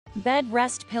Bed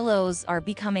rest pillows are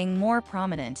becoming more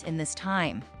prominent in this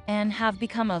time and have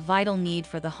become a vital need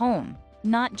for the home,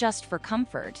 not just for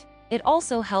comfort. It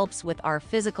also helps with our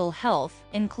physical health,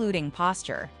 including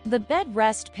posture. The bed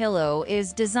rest pillow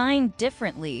is designed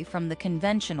differently from the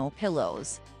conventional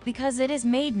pillows because it is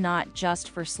made not just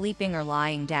for sleeping or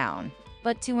lying down,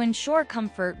 but to ensure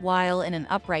comfort while in an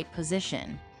upright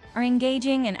position, or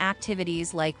engaging in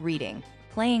activities like reading,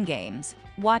 playing games,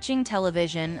 watching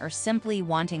television, or simply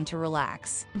wanting to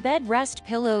relax. Bed rest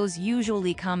pillows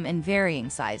usually come in varying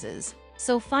sizes,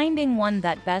 so finding one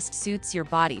that best suits your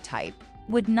body type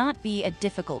would not be a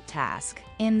difficult task.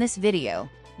 In this video,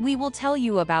 we will tell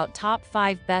you about top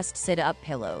 5 best sit-up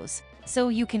pillows, so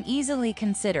you can easily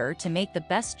consider to make the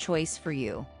best choice for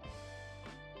you.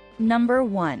 Number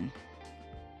 1.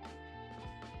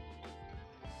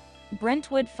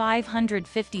 Brentwood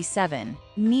 557.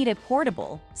 Need a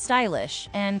portable, stylish,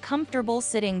 and comfortable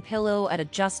sitting pillow at a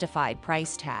justified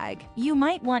price tag? You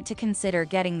might want to consider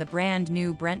getting the brand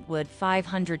new Brentwood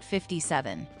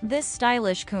 557. This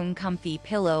stylish comfy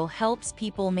pillow helps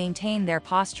people maintain their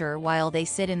posture while they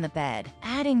sit in the bed.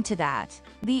 Adding to that,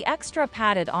 the extra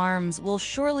padded arms will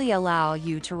surely allow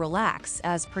you to relax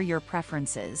as per your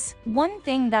preferences. One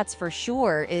thing that's for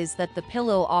sure is that the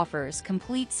pillow offers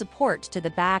complete support to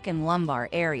the back and lumbar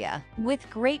area. With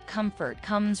great comfort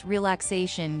comes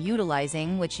relaxation,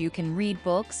 utilizing which you can read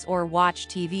books or watch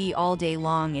TV all day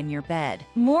long in your bed.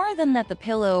 More than that, the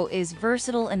pillow is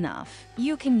versatile enough.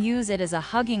 You can use it as a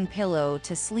hugging pillow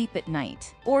to sleep at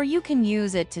night, or you can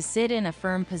use it to sit in a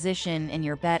firm position in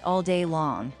your bed all day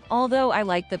long. Although I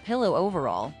like the pillow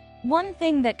overall, one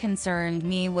thing that concerned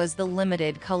me was the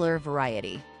limited color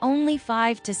variety. Only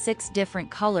 5 to 6 different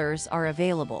colors are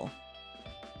available.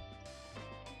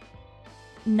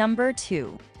 Number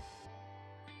 2.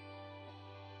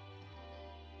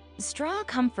 Straw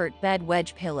Comfort Bed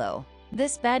Wedge Pillow.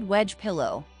 This bed wedge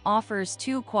pillow offers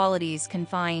 2 qualities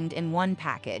confined in one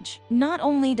package. Not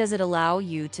only does it allow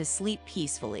you to sleep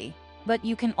peacefully, but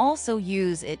you can also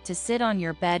use it to sit on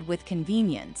your bed with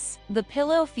convenience. The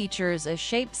pillow features a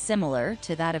shape similar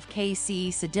to that of KC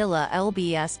Sedilla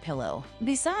LBS pillow.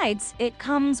 Besides, it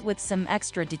comes with some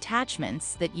extra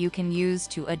detachments that you can use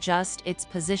to adjust its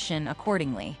position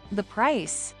accordingly. The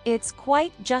price? It's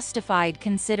quite justified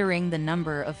considering the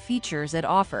number of features it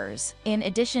offers. In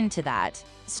addition to that,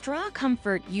 Straw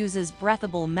Comfort uses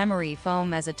breathable memory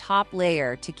foam as a top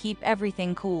layer to keep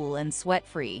everything cool and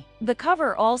sweat-free. The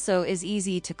cover also is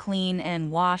easy to clean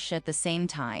and wash at the same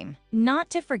time. Not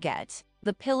to forget,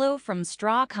 the pillow from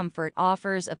Straw Comfort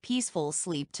offers a peaceful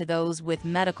sleep to those with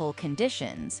medical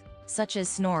conditions, such as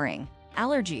snoring,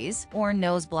 allergies, or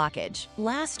nose blockage.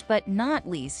 Last but not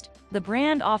least, the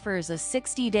brand offers a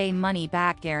 60-day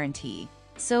money-back guarantee,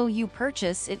 so you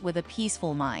purchase it with a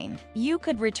peaceful mind. You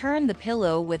could return the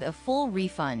pillow with a full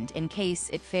refund in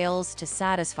case it fails to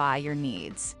satisfy your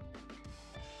needs.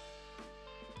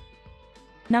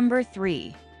 Number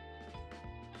 3.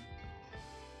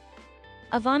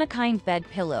 Avanakind Bed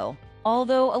Pillow.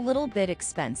 Although a little bit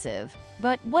expensive,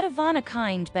 but what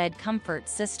Avanakind Bed Comfort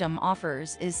System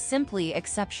offers is simply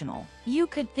exceptional. You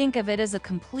could think of it as a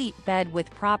complete bed with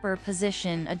proper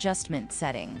position adjustment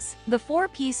settings. The 4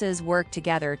 pieces work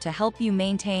together to help you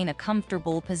maintain a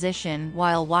comfortable position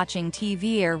while watching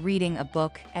TV or reading a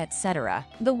book, etc.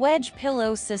 The wedge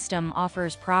pillow system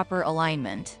offers proper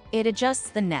alignment. It adjusts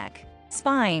the neck,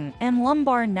 spine, and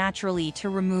lumbar naturally to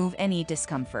remove any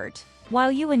discomfort while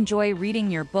you enjoy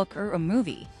reading your book or a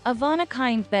movie.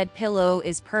 Avanakind Bed Pillow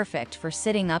is perfect for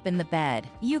sitting up in the bed.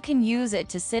 You can use it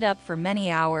to sit up for many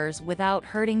hours without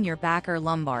hurting your back or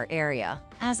lumbar area.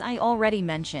 As I already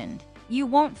mentioned, you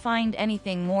won't find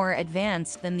anything more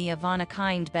advanced than the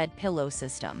Avanakind Bed Pillow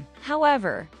system.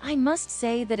 However, I must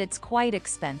say that it's quite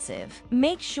expensive.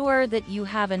 Make sure that you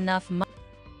have enough money.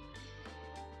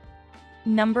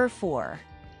 Number 4.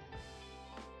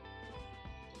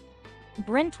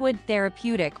 Brentwood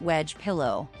Therapeutic Wedge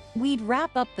Pillow. We'd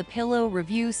wrap up the pillow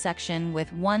review section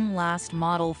with one last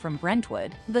model from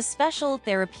Brentwood. The special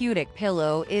therapeutic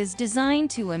pillow is designed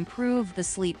to improve the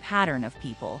sleep pattern of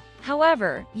people.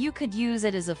 However, you could use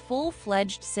it as a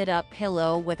full-fledged sit-up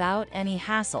pillow without any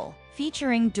hassle.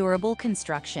 Featuring durable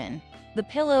construction, the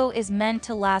pillow is meant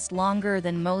to last longer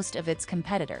than most of its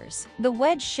competitors. The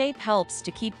wedge shape helps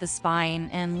to keep the spine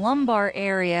and lumbar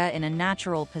area in a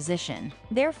natural position.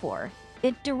 Therefore,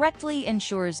 it directly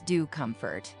ensures due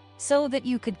comfort, so that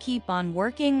you could keep on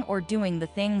working or doing the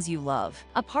things you love.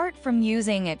 Apart from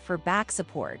using it for back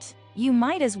support, you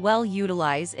might as well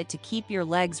utilize it to keep your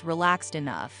legs relaxed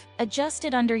enough. Adjust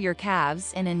it under your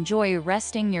calves and enjoy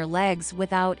resting your legs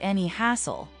without any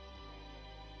hassle.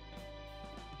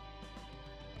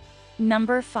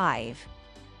 Number 5.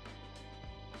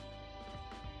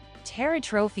 Terra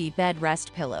Trophy Bed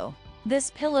Rest Pillow.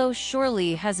 This pillow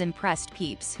surely has impressed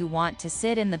peeps who want to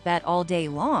sit in the bed all day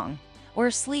long or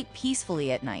sleep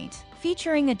peacefully at night.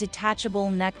 Featuring a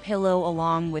detachable neck pillow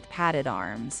along with padded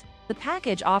arms, the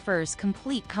package offers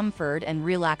complete comfort and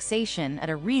relaxation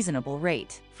at a reasonable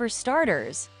rate. For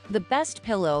starters, the best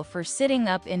pillow for sitting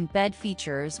up in bed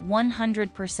features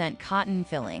 100% cotton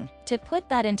filling. To put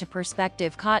that into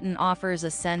perspective, cotton offers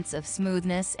a sense of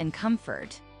smoothness and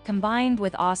comfort, combined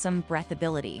with awesome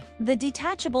breathability. The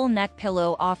detachable neck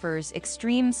pillow offers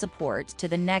extreme support to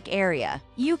the neck area.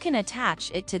 You can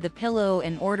attach it to the pillow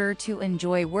in order to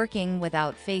enjoy working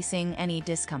without facing any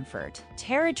discomfort.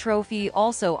 Terra Trophy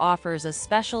also offers a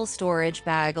special storage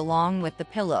bag along with the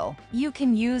pillow. You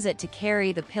can use it to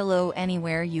carry the pillow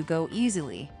anywhere you go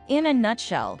easily. In a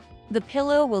nutshell, the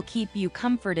pillow will keep you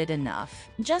comforted enough.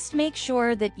 Just make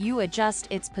sure that you adjust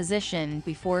its position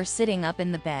before sitting up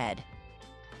in the bed.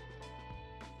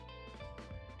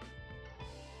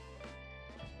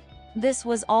 This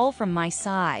was all from my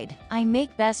side. I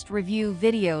make best review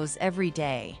videos every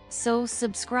day, so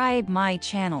subscribe my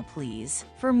channel please.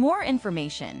 For more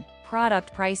information,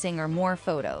 product pricing or more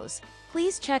photos,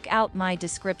 please check out my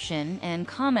description and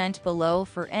comment below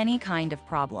for any kind of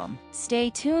problem. Stay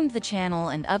tuned the channel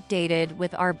and updated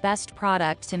with our best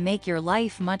product to make your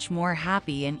life much more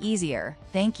happy and easier.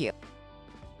 Thank you.